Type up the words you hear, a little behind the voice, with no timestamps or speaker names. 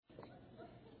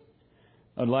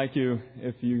I'd like you,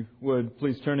 if you would,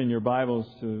 please turn in your Bibles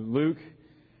to Luke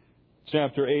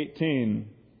chapter 18.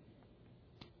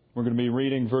 We're going to be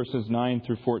reading verses 9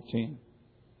 through 14.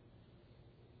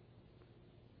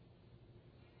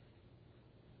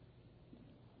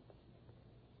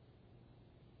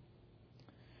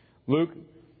 Luke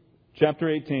chapter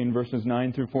 18, verses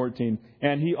 9 through 14.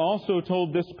 And he also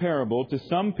told this parable to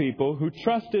some people who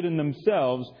trusted in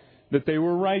themselves that they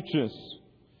were righteous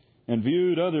and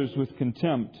viewed others with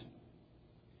contempt.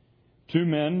 2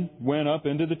 men went up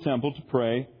into the temple to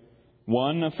pray,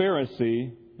 one a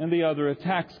Pharisee and the other a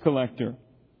tax collector.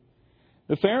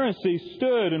 The Pharisee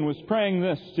stood and was praying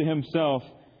this to himself,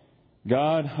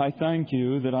 God, I thank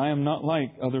you that I am not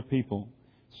like other people,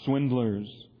 swindlers,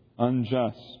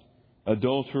 unjust,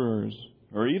 adulterers,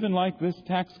 or even like this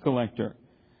tax collector.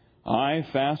 I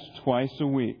fast twice a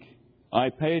week. I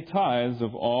pay tithes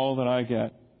of all that I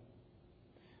get.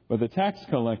 But the tax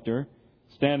collector,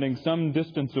 standing some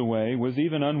distance away, was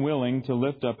even unwilling to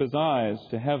lift up his eyes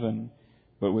to heaven,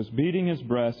 but was beating his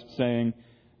breast, saying,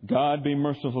 God be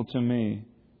merciful to me,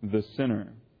 the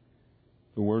sinner.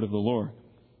 The word of the Lord.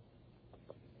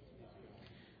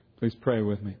 Please pray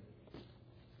with me.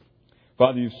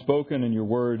 Father, you've spoken in your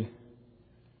word,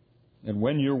 and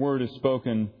when your word is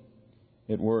spoken,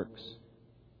 it works.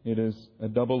 It is a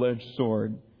double-edged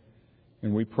sword.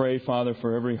 And we pray, Father,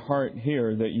 for every heart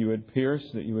here that you would pierce,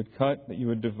 that you would cut, that you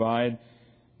would divide,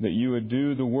 that you would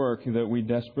do the work that we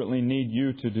desperately need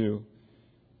you to do.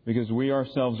 Because we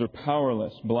ourselves are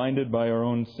powerless, blinded by our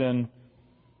own sin.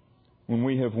 When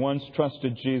we have once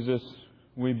trusted Jesus,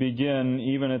 we begin,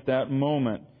 even at that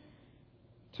moment,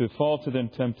 to fall to the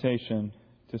temptation,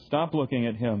 to stop looking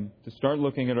at Him, to start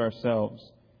looking at ourselves,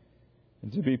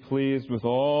 and to be pleased with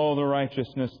all the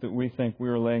righteousness that we think we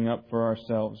are laying up for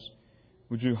ourselves.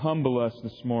 Would you humble us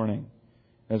this morning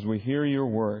as we hear your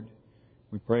word?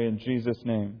 We pray in Jesus'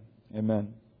 name.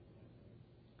 Amen.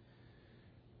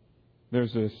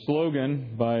 There's a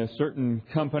slogan by a certain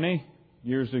company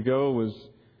years ago was,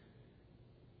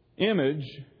 image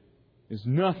is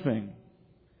nothing.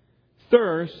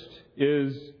 Thirst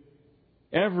is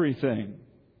everything.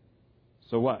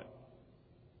 So what?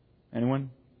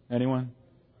 Anyone?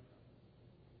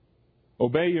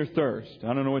 Obey your thirst.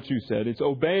 I don't know what you said. It's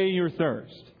obey your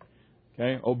thirst.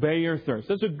 Okay? Obey your thirst.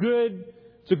 It's a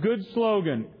good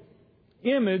slogan.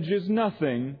 Image is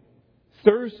nothing.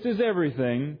 Thirst is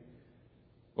everything.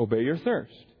 Obey your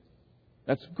thirst.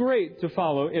 That's great to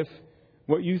follow if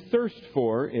what you thirst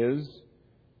for is,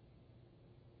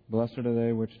 blessed are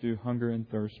they which do hunger and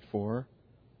thirst for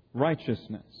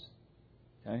righteousness.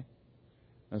 Okay?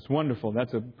 That's wonderful.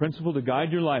 That's a principle to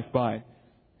guide your life by.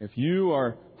 If you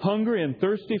are hungry and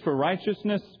thirsty for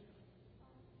righteousness,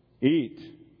 eat,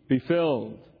 be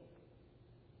filled.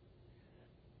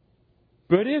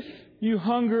 But if you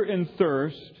hunger and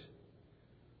thirst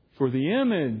for the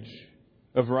image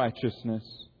of righteousness,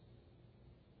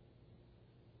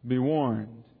 be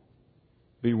warned.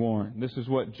 Be warned. This is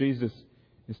what Jesus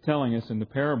is telling us in the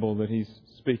parable that He's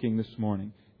speaking this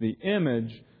morning. The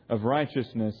image of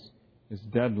righteousness is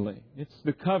deadly. It's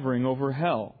the covering over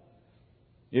hell.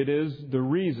 It is the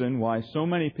reason why so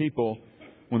many people,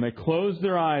 when they close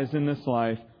their eyes in this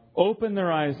life, open their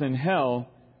eyes in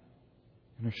hell,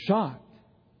 and are shocked.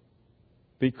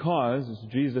 Because, as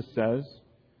Jesus says,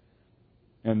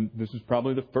 and this is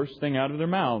probably the first thing out of their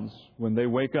mouths when they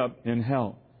wake up in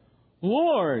hell,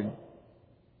 Lord,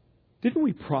 didn't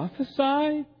we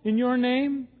prophesy in your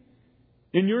name?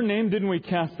 In your name, didn't we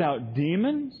cast out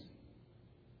demons?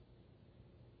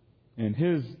 And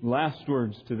His last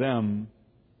words to them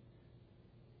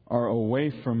are,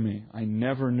 away from me, I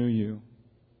never knew you.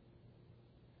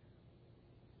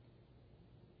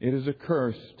 It is a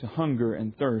curse to hunger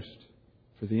and thirst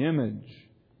for the image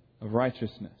of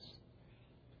righteousness.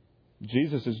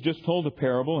 Jesus has just told a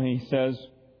parable. He says,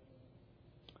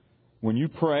 when you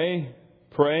pray,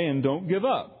 pray and don't give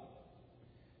up.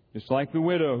 Just like the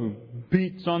widow who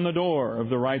beats on the door of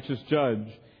the righteous judge.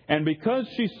 And because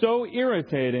she's so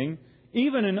irritating,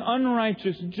 even an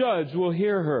unrighteous judge will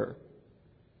hear her.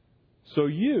 So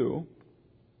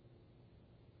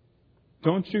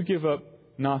don't you give up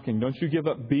knocking. Don't you give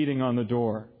up beating on the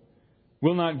door.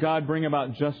 Will not God bring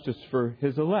about justice for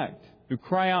His elect, who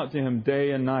cry out to Him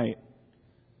day and night?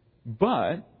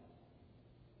 But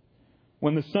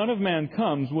when the Son of Man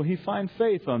comes, will He find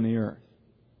faith on the earth?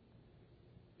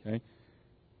 Okay.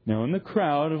 Now, in the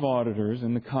crowd of auditors,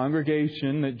 in the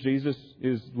congregation that Jesus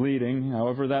is leading,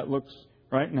 however that looks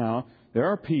right now, there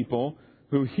are people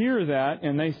who hear that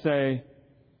and they say,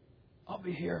 I'll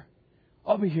be here,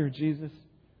 Jesus.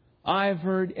 I've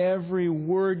heard every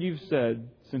word you've said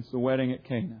since the wedding at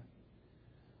Cana.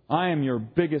 I am your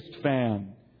biggest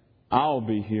fan. I'll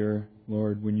be here,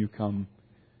 Lord, when you come.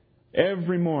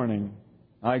 Every morning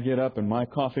I get up and my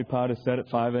coffee pot is set at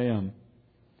 5 a.m.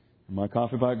 My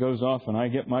coffee pot goes off and I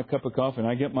get my cup of coffee and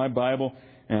I get my Bible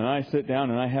and I sit down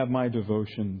and I have my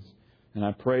devotions. And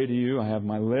I pray to you. I have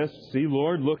my list. See,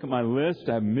 Lord, look at my list.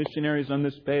 I have missionaries on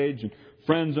this page and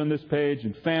friends on this page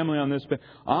and family on this page.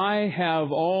 I have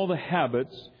all the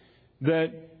habits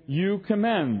that you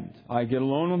commend. I get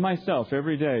alone with myself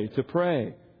every day to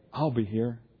pray. I'll be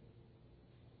here.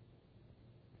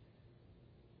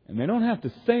 And they don't have to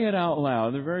say it out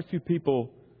loud. There are very few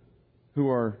people who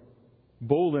are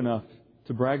bold enough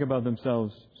to brag about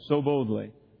themselves so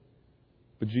boldly.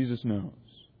 But Jesus knows.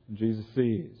 And Jesus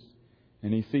sees.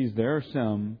 And He sees there are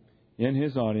some in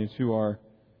His audience who are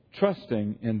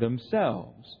trusting in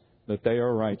themselves that they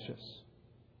are righteous.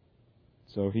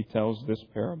 So He tells this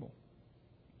parable.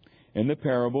 In the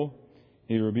parable,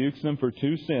 He rebukes them for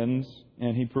two sins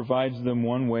and He provides them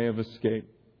one way of escape.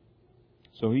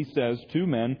 So He says, two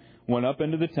men went up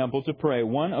into the temple to pray,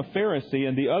 one a Pharisee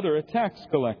and the other a tax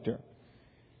collector.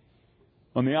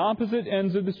 On the opposite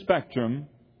ends of the spectrum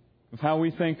of how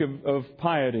we think of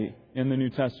piety in the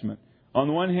New Testament. On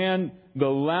the one hand, the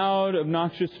loud,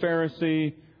 obnoxious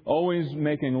Pharisee, always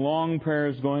making long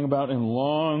prayers, going about in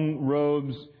long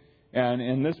robes, and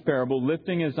in this parable,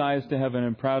 lifting his eyes to heaven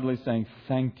and proudly saying,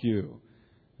 "Thank you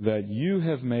that you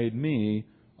have made me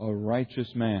a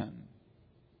righteous man."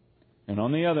 And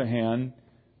on the other hand,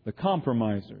 the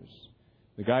compromisers,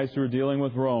 the guys who are dealing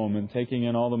with Rome and taking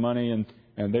in all the money and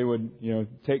they would,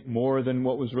 take more than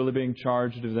what was really being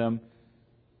charged of them,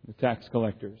 the tax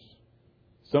collectors.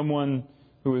 Someone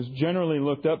who is generally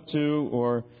looked up to,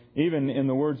 or even in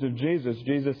the words of Jesus,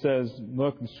 Jesus says,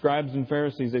 look, the scribes and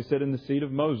Pharisees, they sit in the seat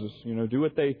of Moses. Do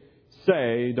what they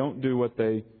say, don't do what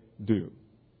they do.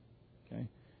 Okay.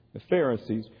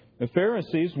 The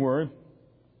Pharisees were,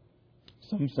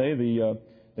 some say,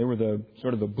 they were the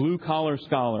sort of the blue-collar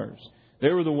scholars. They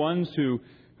were the ones who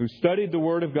studied the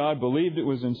Word of God, believed it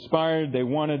was inspired. They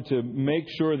wanted to make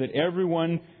sure that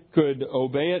everyone could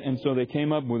obey it, and so they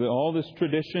came up with all this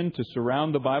tradition to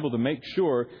surround the Bible to make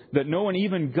sure that no one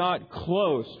even got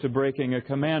close to breaking a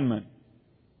commandment.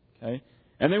 Okay?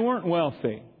 And they weren't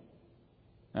wealthy.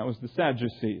 That was the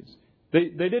Sadducees. They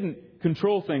didn't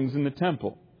control things in the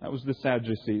temple. That was the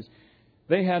Sadducees.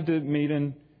 They had to meet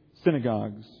in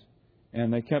synagogues,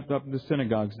 and they kept up the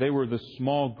synagogues. They were the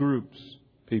small groups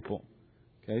people.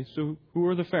 Okay, so who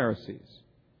are the Pharisees?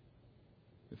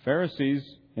 The Pharisees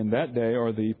in that day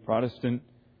are the Protestant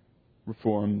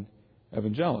Reformed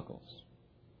evangelicals.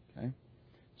 Okay?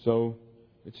 So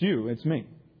it's you, it's me.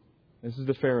 This is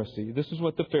the Pharisee. This is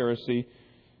what the Pharisee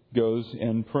goes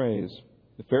and prays.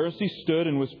 The Pharisee stood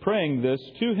and was praying this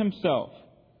to himself.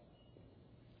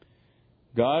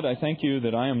 God, I thank you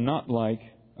that I am not like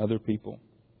other people.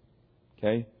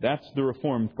 Okay? That's the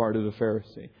Reformed part of the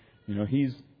Pharisee.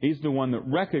 He's the one that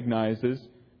recognizes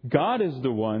God is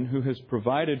the one who has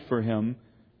provided for him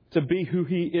to be who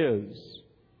He is.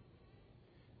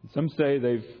 Some say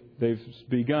they've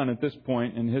begun at this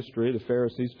point in history, the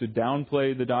Pharisees, to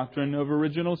downplay the doctrine of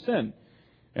original sin.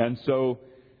 And so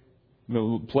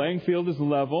the playing field is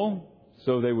level,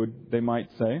 so they might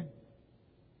say.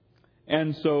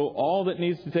 And so all that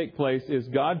needs to take place is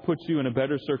God puts you in a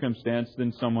better circumstance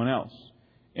than someone else.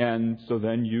 And so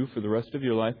then you, for the rest of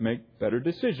your life, make better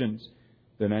decisions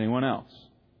than anyone else.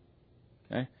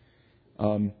 Okay?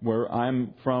 Where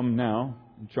I'm from now,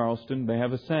 in Charleston, they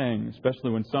have a saying,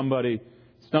 especially when somebody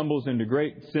stumbles into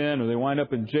great sin or they wind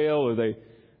up in jail or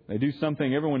they do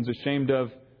something everyone's ashamed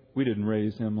of. We didn't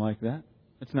raise him like that.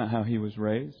 That's not how he was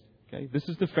raised. Okay? This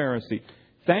is the Pharisee.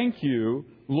 Thank you,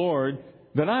 Lord,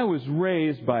 that I was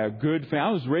raised by a good family.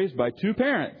 I was raised by two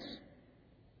parents.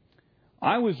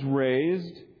 I was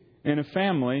raised in a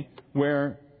family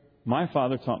where my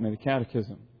father taught me the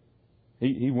catechism.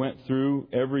 He went through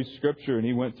every scripture and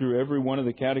he went through every one of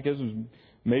the catechisms,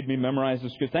 made me memorize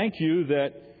the scripture. Thank you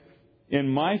that in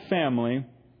my family,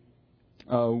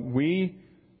 we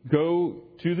go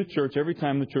to the church every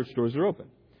time the church doors are open.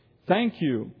 Thank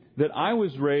you that I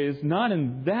was raised not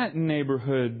in that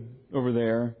neighborhood over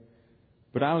there,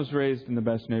 but I was raised in the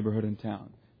best neighborhood in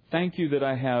town. Thank you that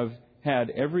I have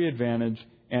had every advantage,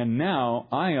 and now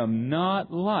I am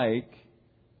not like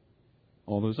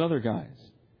all those other guys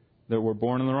that were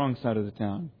born on the wrong side of the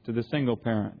town, to the single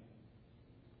parent.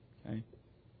 Okay?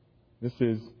 This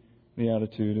is the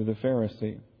attitude of the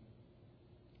Pharisee.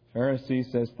 Pharisee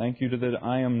says, thank you to that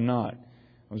I am not.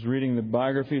 I was reading the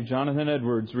biography of Jonathan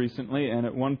Edwards recently, and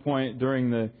at one point during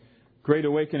the Great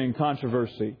Awakening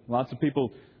controversy, lots of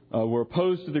people were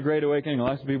opposed to the Great Awakening.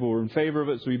 Lots of people were in favor of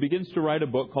it. So he begins to write a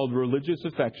book called Religious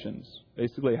Affections.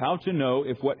 Basically, how to know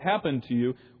if what happened to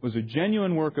you was a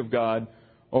genuine work of God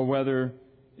or whether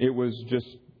it was just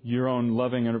your own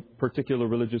loving and a particular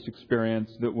religious experience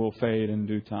that will fade in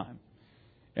due time.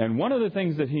 And one of the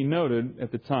things that he noted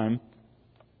at the time,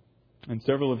 and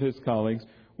several of his colleagues,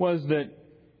 was that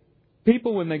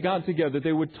people, when they got together,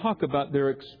 they would talk about their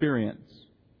experience.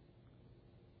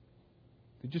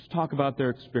 They just talk about their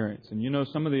experience. And you know,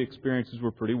 some of the experiences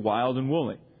were pretty wild and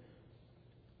woolly.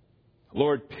 The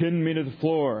Lord pinned me to the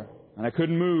floor, and I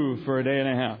couldn't move for a day and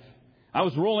a half. I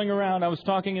was rolling around. I was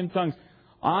talking in tongues.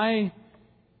 I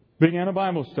began a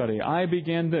Bible study. I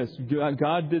began this.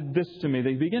 God did this to me.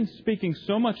 They begin speaking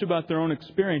so much about their own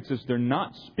experiences, they're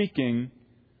not speaking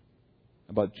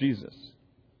about Jesus.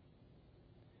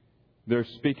 They're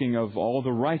speaking of all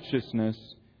the righteousness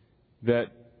that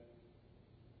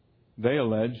they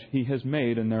allege He has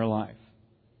made in their life.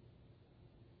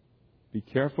 Be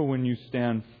careful when you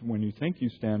think you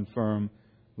stand firm,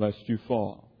 lest you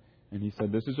fall. And he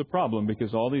said this is a problem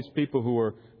because all these people who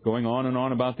are going on and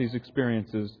on about these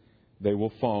experiences, they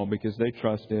will fall because they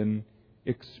trust in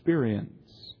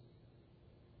experience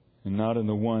and not in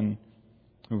the one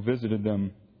who visited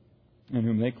them and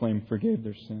whom they claim forgave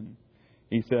their sin.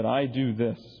 He said, I do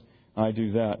this, I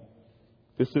do that.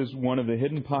 This is one of the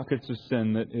hidden pockets of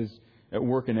sin that is at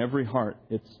work in every heart.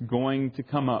 It's going to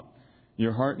come up.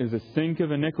 Your heart is a sink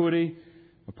of iniquity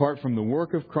apart from the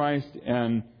work of Christ,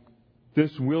 and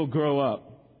this will grow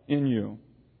up in you.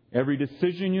 Every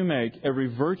decision you make, every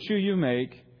virtue you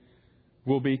make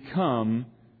will become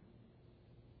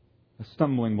a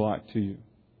stumbling block to you.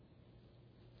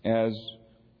 As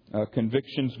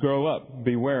convictions grow up,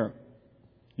 beware.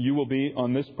 You will be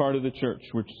on this part of the church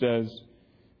which says,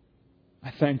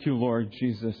 I thank you, Lord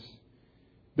Jesus,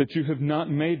 that you have not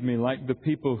made me like the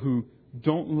people who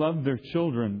don't love their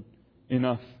children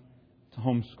enough to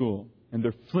homeschool, and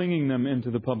they're flinging them into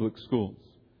the public schools.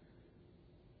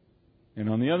 And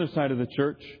on the other side of the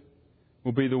church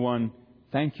will be the one,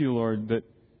 thank you, Lord, that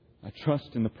I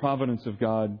trust in the providence of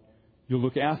God. You'll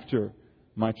look after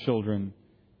my children,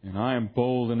 and I am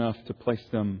bold enough to place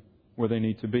them where they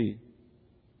need to be,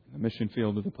 the mission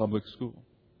field of the public school.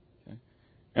 Okay?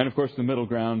 And of course, the middle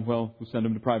ground, well, we'll send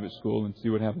them to private school and see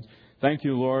what happens. Thank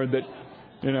you, Lord, that,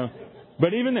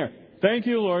 but even there, thank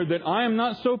you, Lord, that I am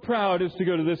not so proud as to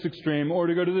go to this extreme or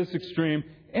to go to this extreme.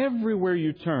 Everywhere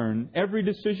you turn, every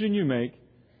decision you make,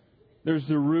 there's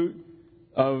the root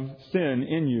of sin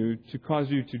in you to cause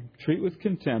you to treat with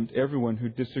contempt everyone who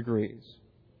disagrees.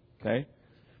 Okay?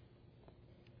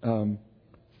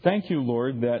 Thank you,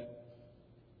 Lord, that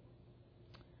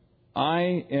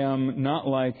I am not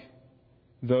like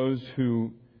those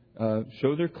who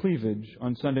show their cleavage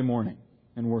on Sunday morning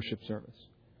in worship service.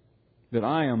 That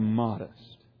I am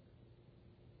modest.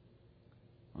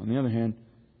 On the other hand,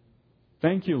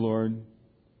 thank you, Lord,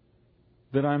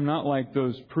 that I'm not like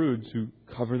those prudes who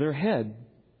cover their head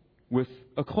with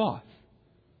a cloth.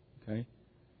 Okay?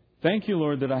 Thank you,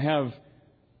 Lord, that I have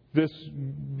this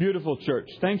beautiful church.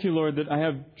 Thank you, Lord, that I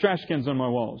have trash cans on my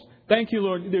walls. Thank you,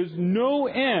 Lord. There's no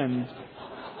end.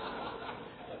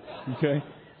 Okay?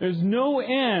 There's no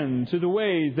end to the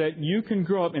ways that you can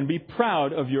grow up and be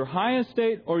proud of your high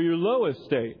estate or your low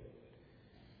estate.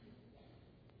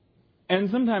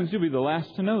 And sometimes you'll be the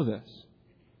last to know this.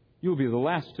 You'll be the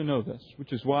last to know this,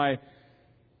 which is why,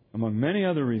 among many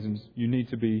other reasons, you need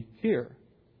to be here,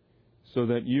 so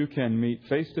that you can meet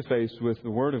face to face with the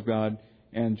Word of God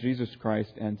and Jesus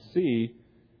Christ and see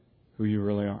who you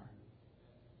really are.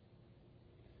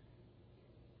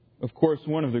 Of course,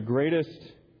 one of the greatest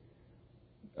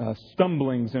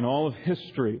stumblings in all of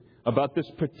history about this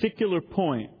particular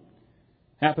point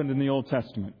happened in the Old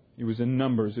Testament. It was in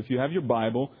Numbers. If you have your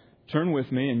Bible, turn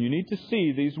with me, and you need to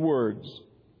see these words.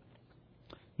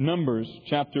 Numbers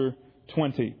chapter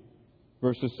 20,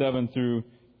 verses 7 through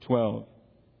 12.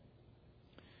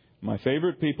 My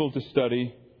favorite people to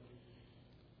study,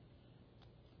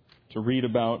 to read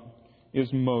about, is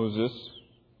Moses.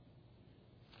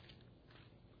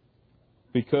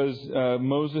 Because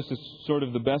Moses is sort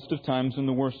of the best of times and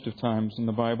the worst of times in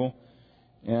the Bible.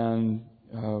 And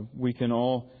we can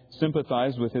all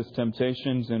sympathize with his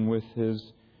temptations and with his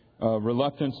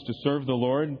reluctance to serve the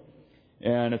Lord.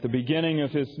 And at the beginning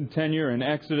of his tenure in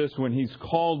Exodus, when he's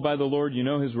called by the Lord, you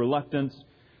know his reluctance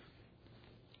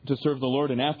to serve the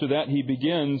Lord. And after that, he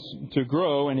begins to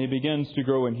grow, and he begins to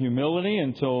grow in humility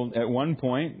until at one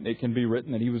point it can be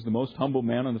written that he was the most humble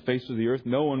man on the face of the earth.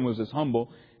 No one was as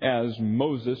humble as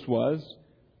Moses was.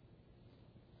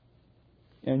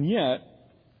 And yet,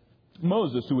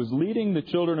 Moses, who was leading the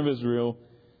children of Israel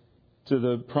to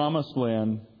the promised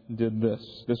land did this.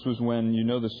 This was when, you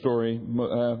know the story,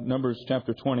 Numbers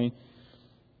chapter 20.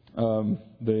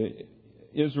 The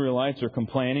Israelites are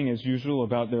complaining as usual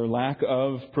about their lack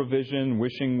of provision,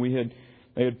 wishing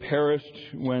they had perished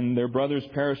when their brothers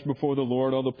perished before the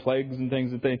Lord, all the plagues and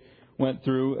things that they went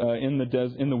through in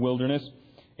the wilderness.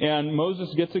 And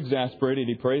Moses gets exasperated.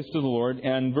 He prays to the Lord.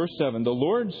 And verse 7, the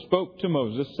Lord spoke to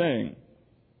Moses, saying,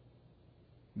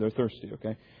 they're thirsty,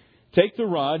 okay? Take the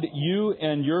rod, you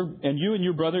and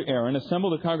your brother Aaron, assemble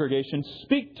the congregation,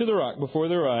 speak to the rock before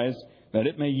their eyes, that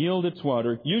it may yield its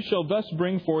water. You shall thus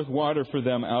bring forth water for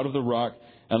them out of the rock,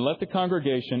 and let the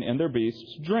congregation and their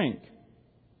beasts drink.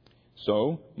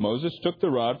 So Moses took the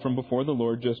rod from before the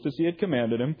Lord, just as he had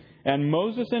commanded him, and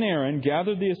Moses and Aaron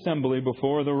gathered the assembly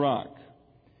before the rock.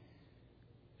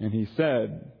 And he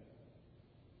said,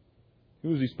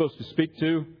 who is he supposed to speak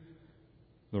to?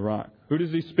 The rock. Who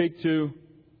does he speak to?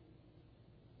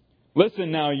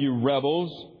 Listen now, you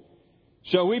rebels.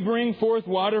 Shall we bring forth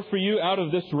water for you out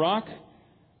of this rock?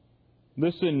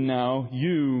 Listen now,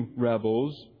 you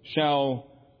rebels. Shall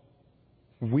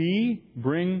we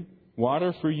bring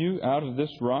water for you out of this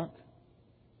rock?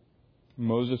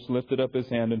 Moses lifted up his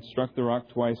hand and struck the rock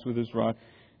twice with his rod.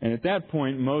 And at that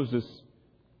point, Moses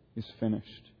is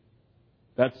finished.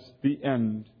 That's the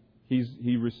end.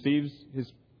 He receives his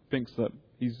pink slip.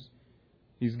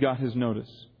 He's got his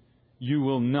notice. You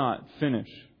will not finish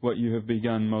what you have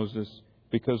begun, Moses.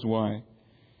 Because why?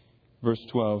 Verse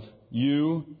 12.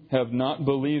 You have not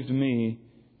believed me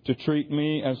to treat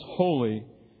me as holy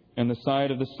in the sight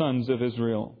of the sons of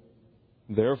Israel.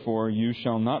 Therefore, you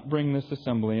shall not bring this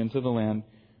assembly into the land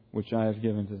which I have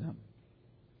given to them.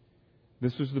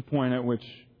 This was the point at which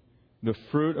the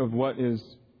fruit of what is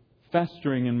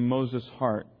festering in Moses'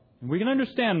 heart. And we can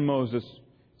understand Moses'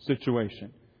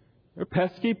 situation. They're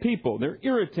pesky people. They're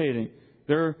irritating.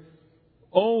 They're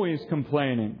always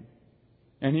complaining.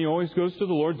 And he always goes to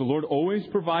the Lord. The Lord always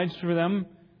provides for them.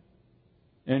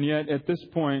 And yet, at this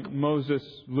point, Moses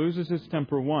loses his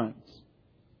temper once.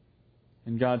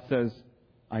 And God says,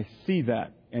 I see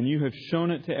that. And you have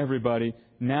shown it to everybody.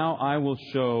 Now I will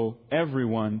show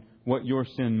everyone what your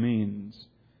sin means.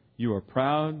 You are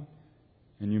proud,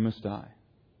 and you must die.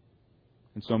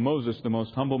 And so Moses, the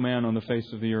most humble man on the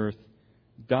face of the earth,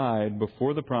 died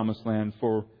before the promised land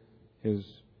for his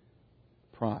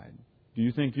pride. Do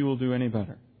you think you will do any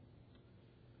better?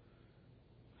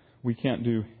 We can't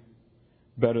do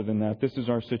better than that. This is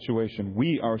our situation.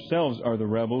 We ourselves are the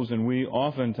rebels, and we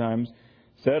oftentimes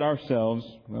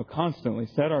constantly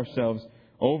set ourselves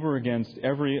over against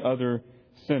every other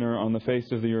sinner on the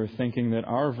face of the earth, thinking that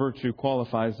our virtue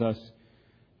qualifies us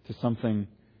to something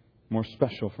more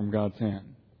special from God's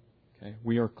hand. Okay?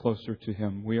 We are closer to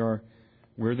Him.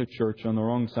 We're the church on the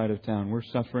wrong side of town. We're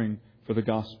suffering for the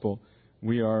gospel.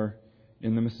 We are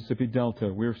in the Mississippi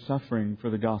Delta. We're suffering for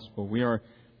the gospel. We are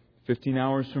 15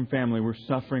 hours from family. We're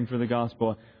suffering for the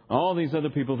gospel. All these other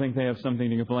people think they have something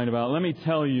to complain about. Let me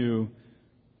tell you,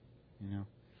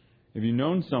 have you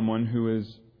known someone who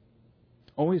is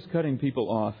always cutting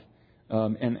people off?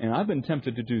 And I've been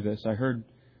tempted to do this. I heard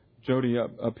Jody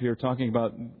up here talking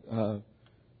about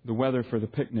the weather for the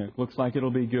picnic. Looks like it'll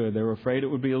be good. They were afraid it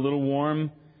would be a little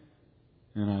warm.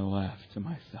 And I laughed to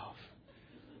myself.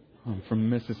 I'm from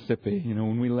Mississippi.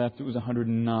 When we left, it was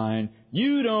 109.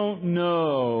 You don't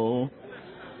know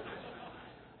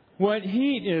what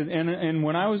heat is. And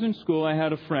when I was in school, I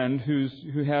had a friend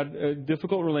who had a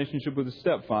difficult relationship with his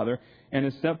stepfather. And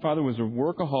his stepfather was a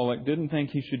workaholic, didn't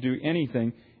think he should do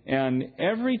anything. And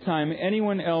every time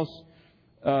anyone else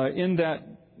in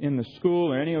the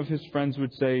school or any of his friends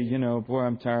would say, boy,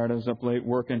 I'm tired, I was up late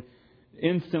working,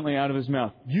 instantly out of his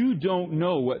mouth, you don't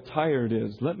know what tired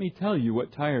is. Let me tell you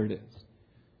what tired is.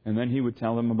 And then he would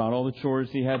tell them about all the chores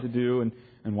he had to do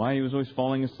and why he was always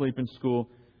falling asleep in school.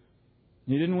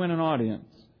 He didn't win an audience.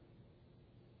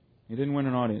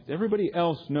 Everybody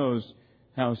else knows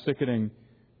how sickening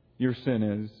your sin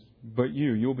is, but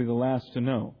you'll be the last to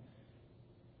know.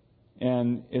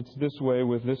 And it's this way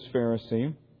with this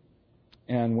Pharisee.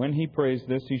 And when he prays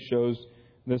this, he shows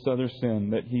this other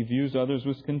sin, that he views others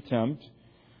with contempt.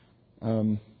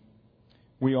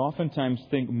 We oftentimes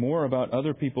think more about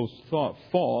other people's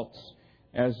faults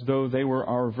as though they were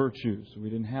our virtues. We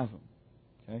didn't have them.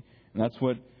 Okay? And that's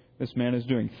what this man is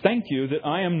doing. Thank you that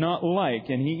I am not like.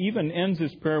 And he even ends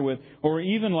his prayer with, or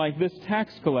even like this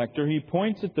tax collector, he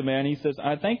points at the man. He says,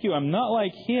 I thank you, I'm not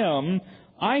like him.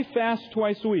 I fast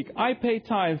twice a week. I pay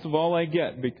tithes of all I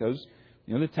get because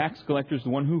the tax collector is the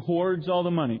one who hoards all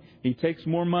the money. He takes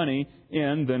more money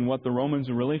in than what the Romans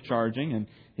are really charging, and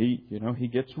he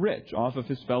gets rich off of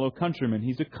his fellow countrymen.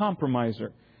 He's a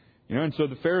compromiser. And so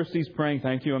the Pharisee's praying,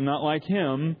 thank you, I'm not like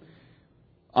him.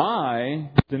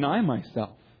 I deny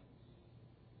myself.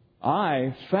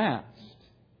 I fast.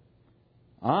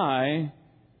 And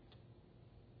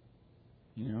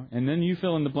then you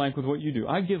fill in the blank with what you do.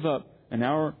 I give up an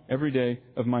hour every day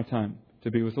of my time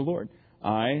to be with the Lord.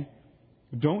 I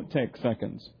don't take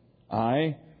seconds.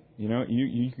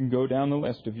 You can go down the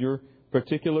list of your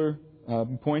particular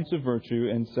points of virtue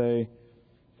and say,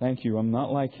 thank you, I'm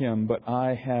not like him, but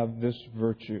I have this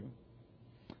virtue.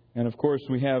 And of course,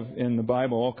 we have in the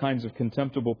Bible all kinds of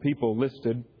contemptible people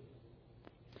listed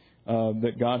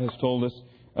that God has told us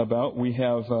about. We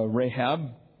have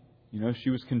Rahab. She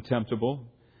was contemptible.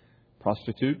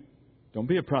 Prostitute. Don't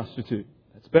be a prostitute.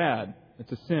 That's bad.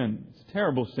 It's a sin. It's a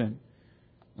terrible sin.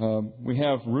 We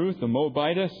have Ruth, a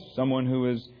Moabitess, someone who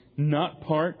is not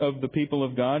part of the people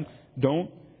of God.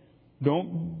 Don't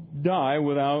die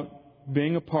without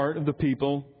being a part of the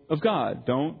people of God.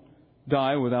 Don't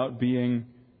die without being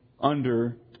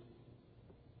under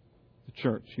the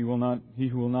church. He who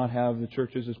will not have the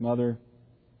church as his mother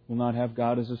will not have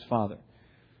God as his father.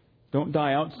 Don't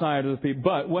die outside of the people.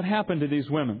 But what happened to these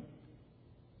women?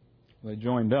 They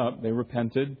joined up. They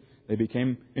repented. They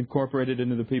became incorporated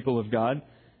into the people of God.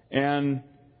 And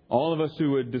all of us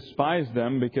who would despise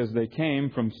them because they came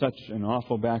from such an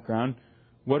awful background,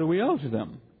 what do we owe to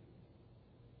them?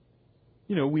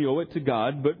 We owe it to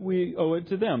God, but we owe it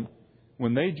to them.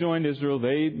 When they joined Israel,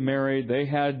 they married, they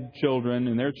had children,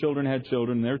 and their children had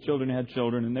children, and their children had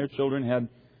children, and their children had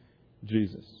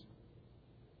Jesus.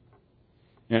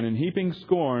 And in heaping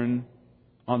scorn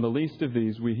on the least of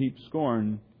these, we heap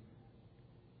scorn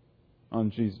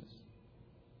on Jesus.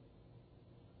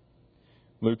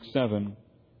 Luke 7,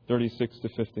 36 to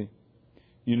 50.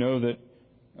 You know that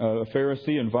a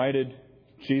Pharisee invited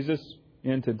Jesus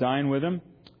in to dine with him.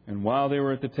 And while they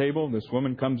were at the table, this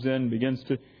woman comes in, begins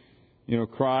to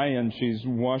cry, and she's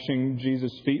washing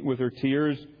Jesus' feet with her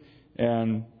tears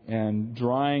and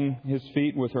drying his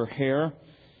feet with her hair.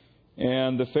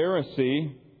 And the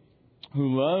Pharisee,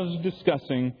 who loves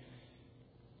discussing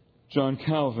John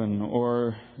Calvin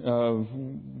or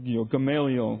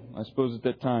Gamaliel, I suppose at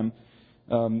that time,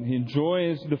 he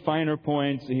enjoys the finer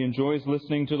points. He enjoys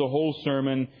listening to the whole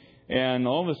sermon. And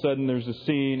all of a sudden there's a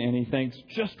scene, and he thinks,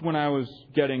 just when I was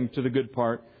getting to the good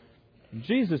part,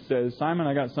 Jesus says, Simon,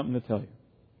 I got something to tell you.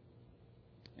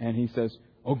 And he says,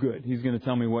 oh, good. He's going to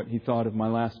tell me what he thought of my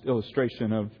last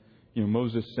illustration of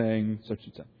Moses saying such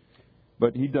and such.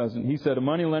 But he doesn't. He said, a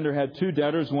moneylender had 2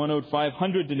 debtors. One owed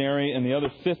 500 denarii and the other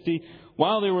 50.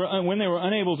 When they were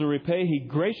unable to repay, he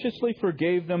graciously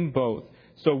forgave them both.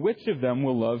 So which of them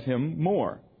will love him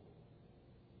more?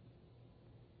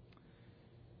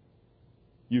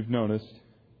 You've noticed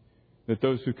that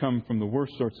those who come from the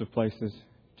worst sorts of places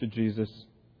to Jesus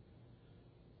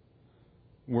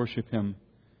worship him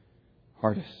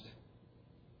hardest.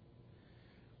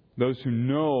 Those who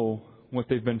know what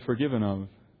they've been forgiven of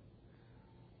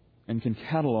and can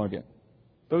catalog it.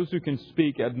 Those who can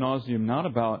speak ad nauseum not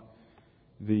about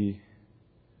the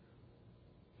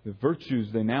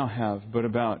virtues they now have, but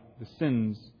about the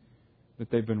sins that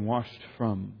they've been washed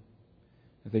from.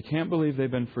 That they can't believe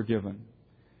they've been forgiven.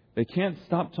 They can't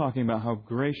stop talking about how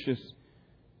gracious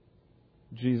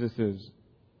Jesus is.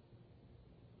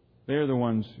 They are the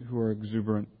ones who are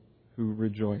exuberant, who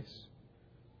rejoice.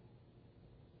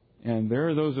 And there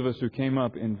are those of us who came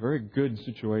up in very good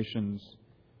situations,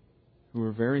 who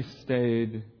are very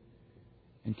staid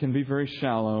and can be very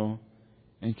shallow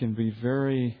and can be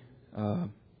very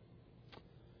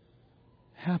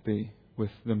happy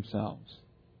with themselves.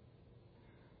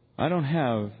 I don't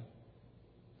have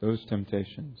those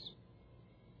temptations.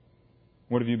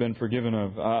 What have you been forgiven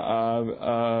of?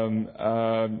 I'm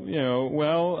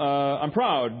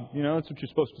proud. That's what you're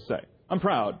supposed to say. I'm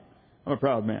proud. I'm a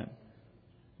proud man.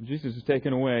 Jesus has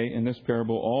taken away in this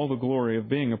parable all the glory of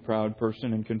being a proud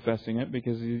person and confessing it,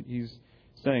 because he's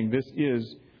saying this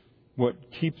is what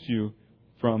keeps you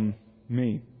from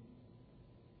me.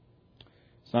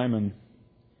 Simon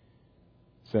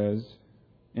says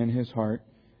in his heart,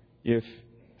 if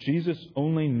Jesus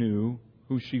only knew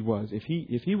who she was, if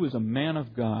he was a man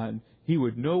of God, he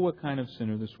would know what kind of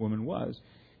sinner this woman was.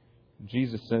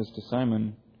 Jesus says to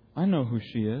Simon, I know who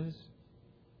she is.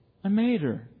 I made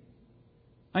her.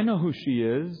 I know who she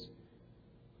is.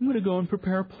 I'm going to go and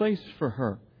prepare a place for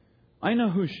her. I know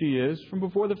who she is from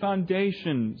before the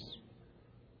foundations.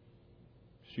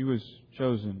 She was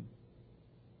chosen.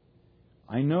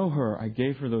 I know her. I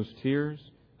gave her those tears.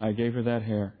 I gave her that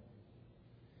hair.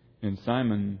 And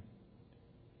Simon,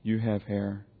 you have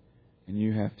hair and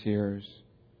you have tears.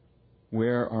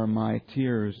 Where are my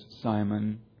tears,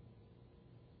 Simon?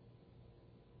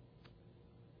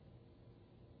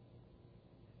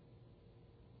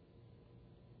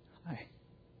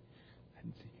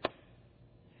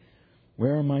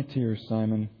 Where are my tears,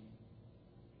 Simon?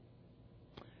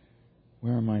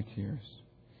 Where are my tears?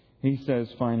 He says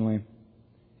finally,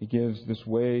 he gives this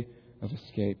way of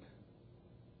escape.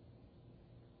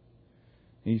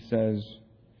 He says,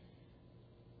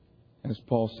 as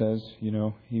Paul says,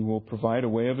 He will provide a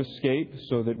way of escape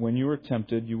so that when you are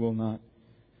tempted, you will not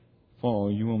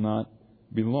fall. You will not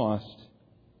be lost.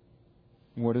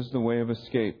 What is the way of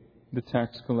escape? The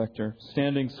tax collector,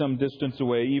 standing some distance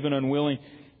away, even unwilling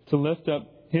to lift up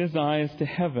his eyes to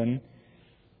heaven,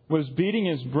 was beating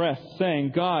his breast,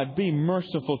 saying, God, be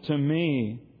merciful to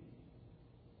me,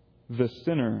 the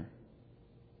sinner.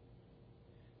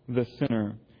 The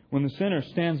sinner. When the sinner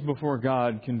stands before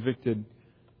God convicted,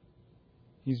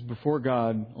 he's before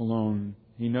God alone.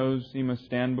 He knows he must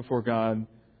stand before God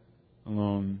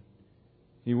alone.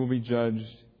 He will be judged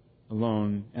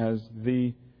alone as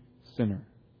the sinner.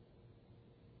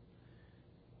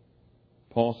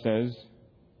 Paul says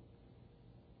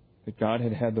that God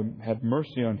had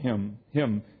mercy on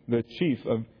him, the chief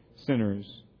of sinners.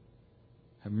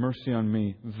 Have mercy on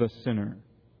me, the sinner.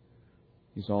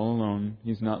 He's all alone.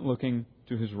 He's not looking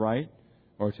to his right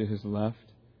or to his left.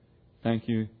 Thank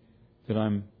you that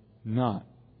I'm not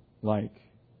like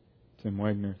Tim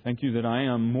Wagner. Thank you that I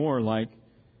am more like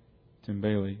Tim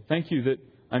Bailey. Thank you that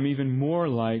I'm even more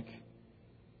like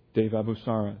Dave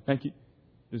Abusara. Thank you.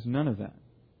 There's none of that.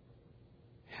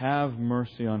 Have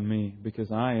mercy on me because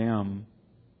I am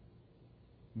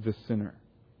the sinner.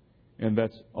 And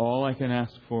that's all I can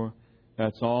ask for.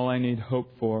 That's all I need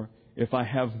hope for. If I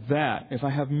have that, if I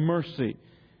have mercy.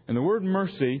 And the word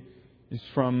mercy is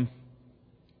from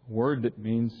a word that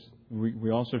means,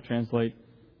 we also translate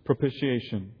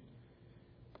propitiation.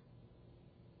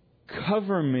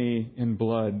 Cover me in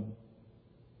blood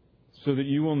so that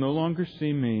you will no longer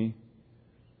see me.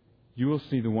 You will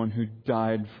see the one who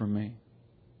died for me.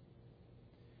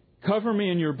 Cover me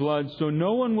in your blood so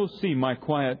no one will see my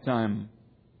quiet time.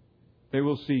 They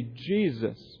will see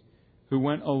Jesus, who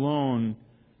went alone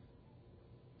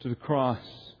to the cross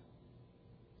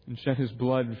and shed His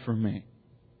blood for me.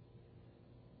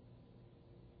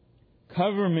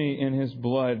 Cover me in His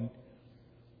blood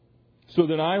so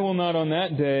that I will not on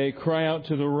that day cry out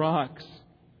to the rocks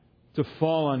to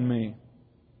fall on me.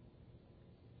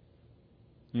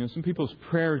 Some people's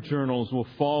prayer journals will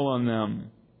fall on them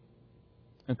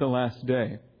at the last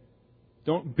day.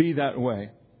 Don't be that way.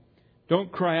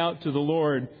 Don't cry out to the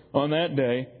Lord on that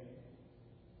day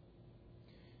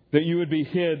that you would be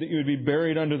hid, that you would be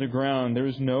buried under the ground. There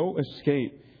is no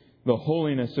escape the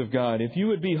holiness of God. If you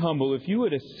would be humble, if you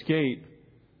would escape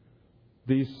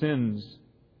these sins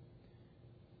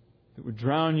that would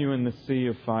drown you in the sea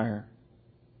of fire,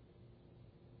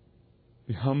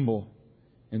 be humble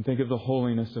and think of the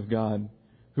holiness of God,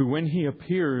 who when He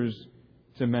appears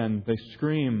to men, they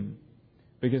scream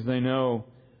because they know,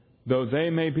 though they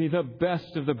may be the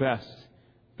best of the best,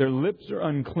 their lips are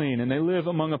unclean, and they live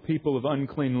among a people of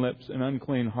unclean lips and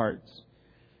unclean hearts.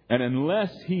 And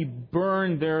unless He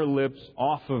burn their lips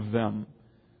off of them,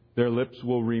 their lips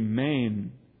will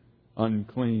remain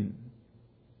unclean.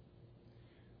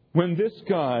 When this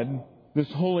God,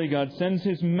 this holy God, sends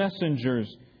His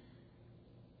messengers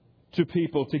to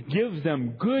people to give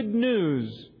them good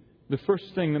news, the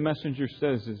first thing the messenger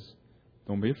says is,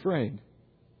 don't be afraid.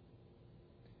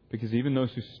 Because even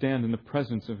those who stand in the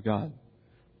presence of God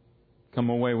come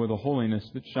away with a holiness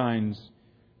that shines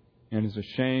and is a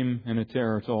shame and a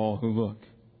terror to all who look.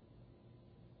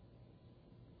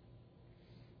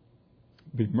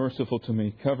 Be merciful to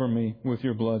me. Cover me with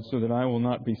your blood so that I will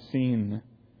not be seen,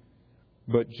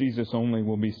 but Jesus only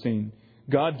will be seen.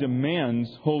 God demands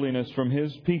holiness from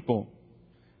His people.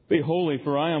 Be holy,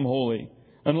 for I am holy.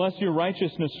 Unless your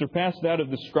righteousness surpass that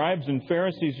of the scribes and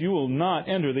Pharisees, you will not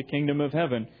enter the kingdom of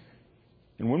heaven.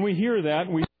 And when we hear that,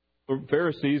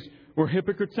 Pharisees were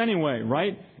hypocrites anyway,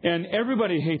 right? And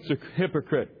everybody hates a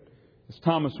hypocrite, as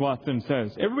Thomas Watson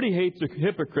says. Everybody hates a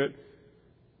hypocrite.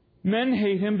 Men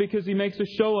hate him because he makes a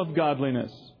show of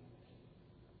godliness.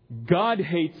 God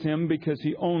hates him because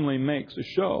He only makes a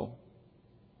show.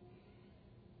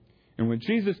 And when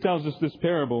Jesus tells us this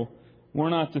parable, we're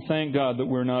not to thank God that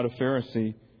we're not a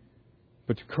Pharisee,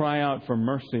 but to cry out for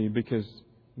mercy, because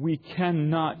we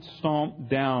cannot stomp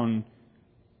down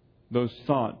those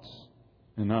thoughts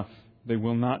enough. They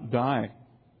will not die.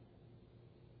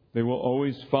 They will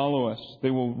always follow us.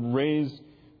 They will raise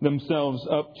themselves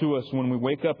up to us when we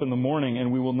wake up in the morning,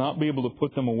 and we will not be able to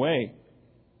put them away.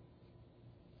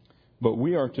 But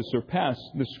we are to surpass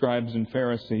the scribes and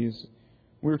Pharisees.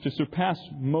 We're to surpass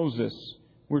Moses.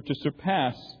 We're to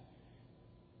surpass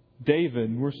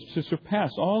David. We're to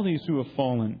surpass all these who have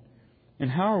fallen. And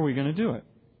how are we going to do it?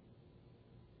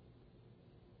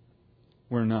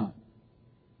 we're not.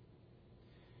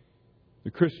 The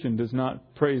Christian does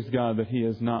not praise God that he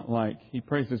is not like. He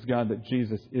praises God that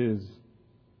Jesus is.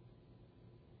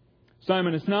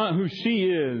 Simon, it's not who she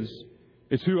is,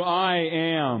 it's who I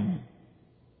am.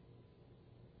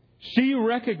 She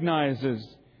recognizes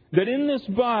that in this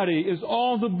body is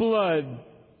all the blood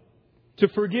to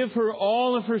forgive her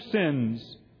all of her sins,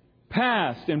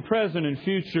 past and present and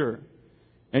future.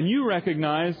 And you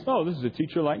recognize, oh, this is a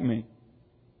teacher like me.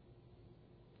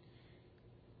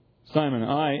 Simon,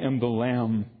 I am the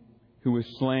Lamb who was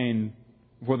slain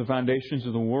before the foundations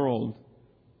of the world.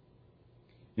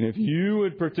 And if you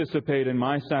would participate in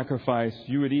my sacrifice,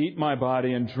 you would eat my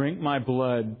body and drink my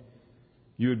blood,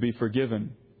 you would be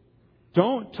forgiven.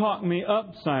 Don't talk me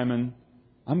up, Simon.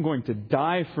 I'm going to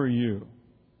die for you.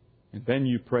 And then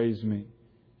you praise me.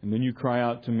 And then you cry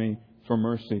out to me for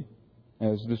mercy,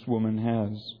 as this woman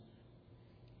has.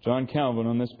 John Calvin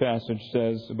on this passage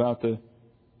says about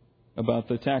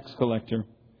the tax collector,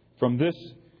 from this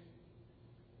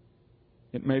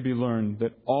it may be learned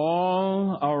that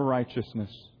all our righteousness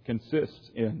consists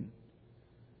in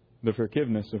the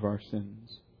forgiveness of our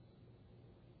sins.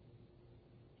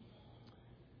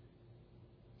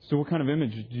 So what kind of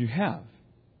image do you have?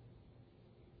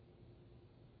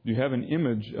 Do you have an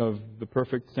image of the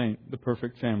perfect saint, the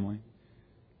perfect family,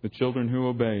 the children who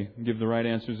obey and give the right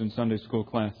answers in Sunday school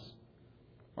class?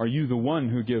 Are you the one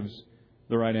who gives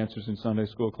the right answers in Sunday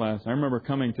school class? I remember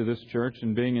coming to this church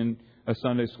and being in a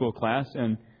Sunday school class,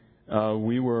 and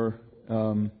we were,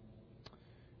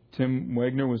 Tim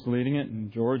Wagner was leading it,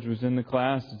 and George was in the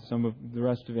class, and some of the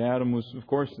rest of Adam was, of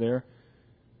course, there.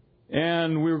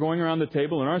 And we were going around the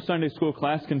table, and our Sunday school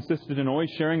class consisted in always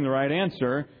sharing the right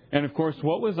answer. And, of course,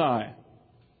 what was I?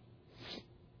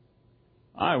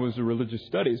 I was a religious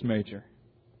studies major.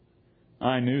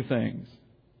 I knew things.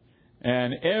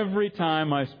 And every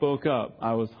time I spoke up,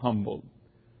 I was humbled.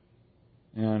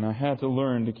 And I had to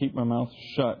learn to keep my mouth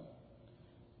shut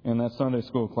in that Sunday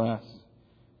school class.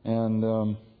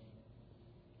 And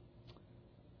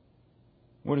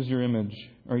what is your image?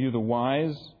 Are you the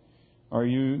wise? Are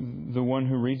you the one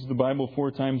who reads the Bible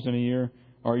 4 times in a year?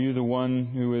 Are you the one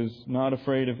who is not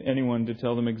afraid of anyone to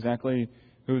tell them exactly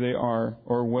who they are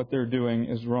or what they're doing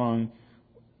is wrong?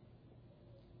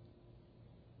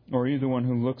 Or are you the one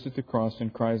who looks at the cross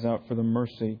and cries out for the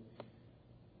mercy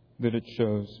that it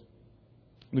shows?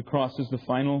 The cross is the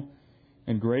final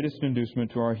and greatest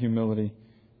inducement to our humility,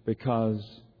 because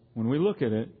when we look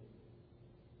at it,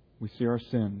 we see our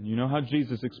sin. You know how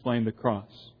Jesus explained the cross.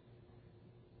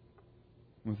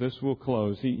 With this we'll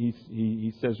close.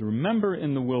 He says, remember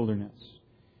in the wilderness.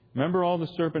 Remember all the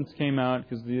serpents came out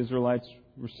because the Israelites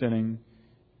were sinning,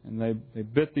 and they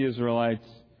bit the Israelites.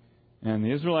 And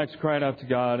the Israelites cried out to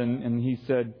God, and He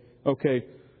said, okay,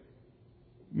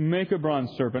 make a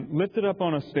bronze serpent, lift it up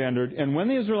on a standard, and when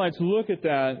the Israelites look at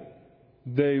that,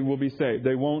 they will be saved.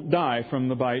 They won't die from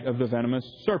the bite of the venomous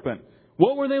serpent.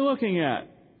 What were they looking at?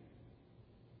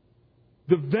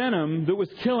 The venom that was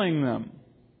killing them.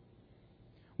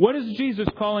 What is Jesus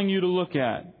calling you to look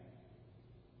at?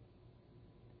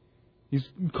 He's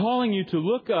calling you to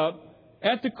look up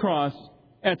at the cross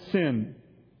at sin.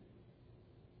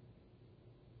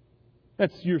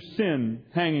 That's your sin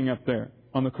hanging up there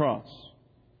on the cross.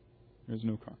 There's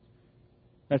no cross.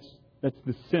 That's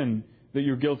the sin that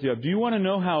you're guilty of. Do you want to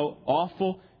know how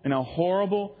awful and how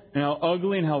horrible and how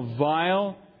ugly and how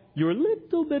vile your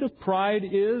little bit of pride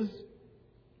is?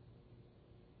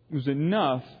 It was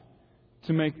enough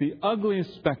to make the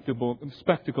ugliest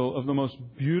spectacle of the most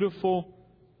beautiful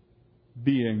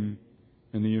being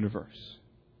in the universe.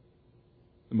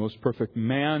 The most perfect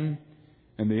man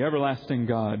and the everlasting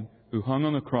God who hung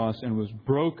on the cross and was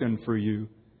broken for you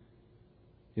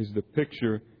is the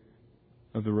picture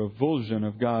of the revulsion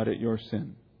of God at your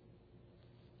sin.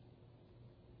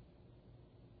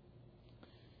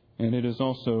 And it is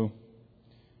also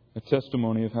a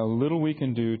testimony of how little we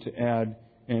can do to add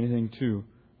anything to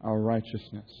our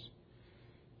righteousness.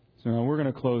 So now we're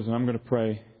going to close, and I'm going to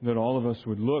pray that all of us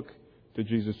would look to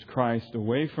Jesus Christ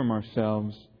away from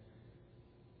ourselves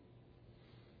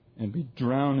and be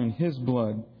drowned in His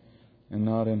blood and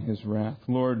not in His wrath.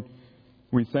 Lord,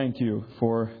 we thank You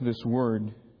for this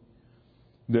word,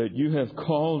 that You have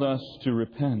called us to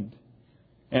repent.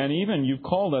 And even You've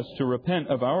called us to repent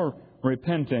of our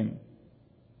repenting.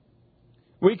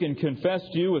 We can confess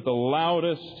to You with the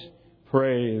loudest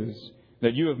praise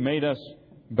that You have made us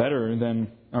better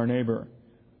than our neighbor.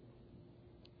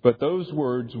 But those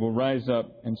words will rise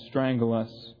up and strangle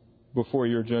us before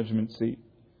Your judgment seat.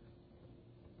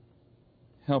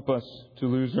 Help us to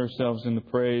lose ourselves in the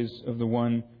praise of the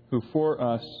one who for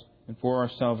us and for our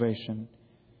salvation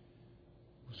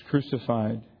was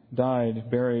crucified, died,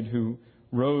 buried, who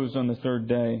rose on the third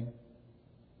day,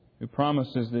 who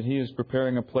promises that He is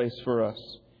preparing a place for us.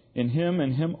 In Him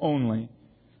and Him only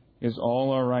is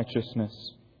all our righteousness.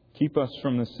 Keep us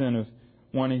from the sin of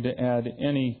wanting to add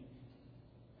any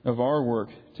of our work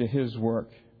to His work.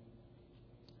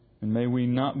 And may we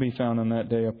not be found on that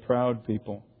day a proud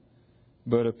people,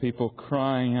 but a people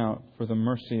crying out for the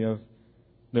mercy of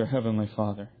their Heavenly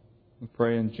Father. We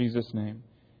pray in Jesus' name.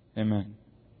 Amen.